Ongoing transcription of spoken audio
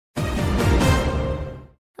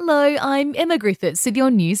Hello, I'm Emma Griffiths with your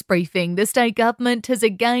news briefing. The state government has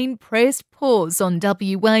again pressed pause on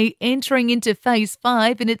WA entering into phase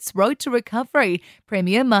 5 in its road to recovery.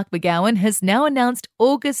 Premier Mark McGowan has now announced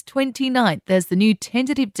August 29th as the new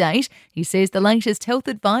tentative date. He says the latest health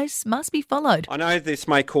advice must be followed. I know this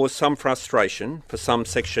may cause some frustration for some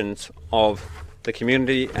sections of the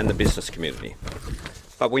community and the business community,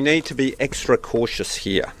 but we need to be extra cautious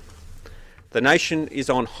here. The nation is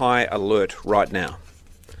on high alert right now.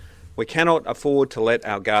 We cannot afford to let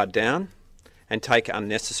our guard down and take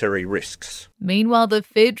unnecessary risks. Meanwhile, the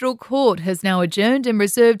federal court has now adjourned and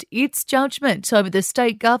reserved its judgment over the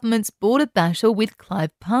state government's border battle with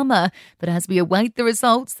Clive Palmer. But as we await the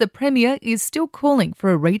results, the Premier is still calling for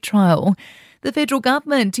a retrial. The federal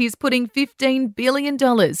government is putting $15 billion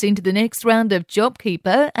into the next round of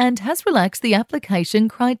JobKeeper and has relaxed the application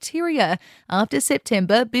criteria. After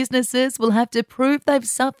September, businesses will have to prove they've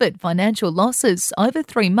suffered financial losses over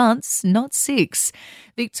 3 months, not 6.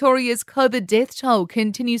 Victoria's COVID death toll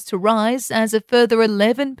continues to rise as a further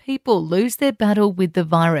 11 people lose their battle with the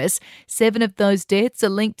virus. 7 of those deaths are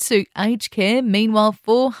linked to aged care. Meanwhile,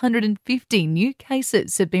 450 new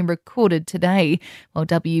cases have been recorded today, while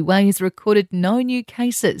WA has recorded no new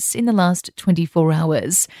cases in the last 24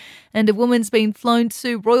 hours. And a woman's been flown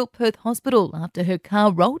to Royal Perth Hospital after her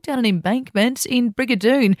car rolled down an embankment in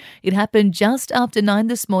Brigadoon. It happened just after 9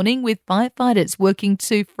 this morning, with firefighters working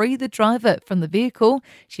to free the driver from the vehicle.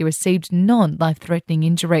 She received non-life-threatening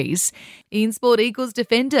injuries. In sport, Eagles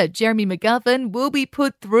defender Jeremy McGovern will be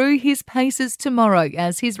put through his paces tomorrow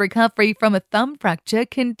as his recovery from a thumb fracture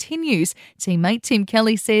continues. Teammate Tim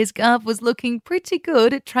Kelly says Gov was looking pretty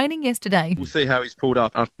good at training yesterday. We'll see how he's pulled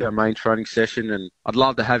up after our main training session, and I'd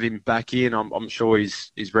love to have him back in. I'm sure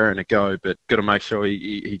he's raring to go, but got to make sure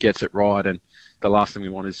he gets it right, and the last thing we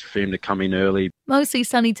want is for him to come in early. Mostly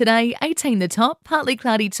sunny today, 18 the top, partly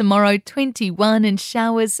cloudy tomorrow, 21, and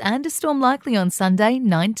showers and a storm likely on Sunday,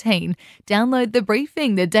 19. Download The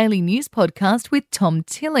Briefing, the daily news podcast with Tom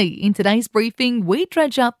Tilley. In today's briefing, we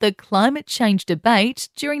dredge up the climate change debate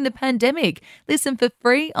during the pandemic. Listen for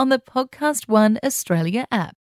free on the Podcast One Australia app.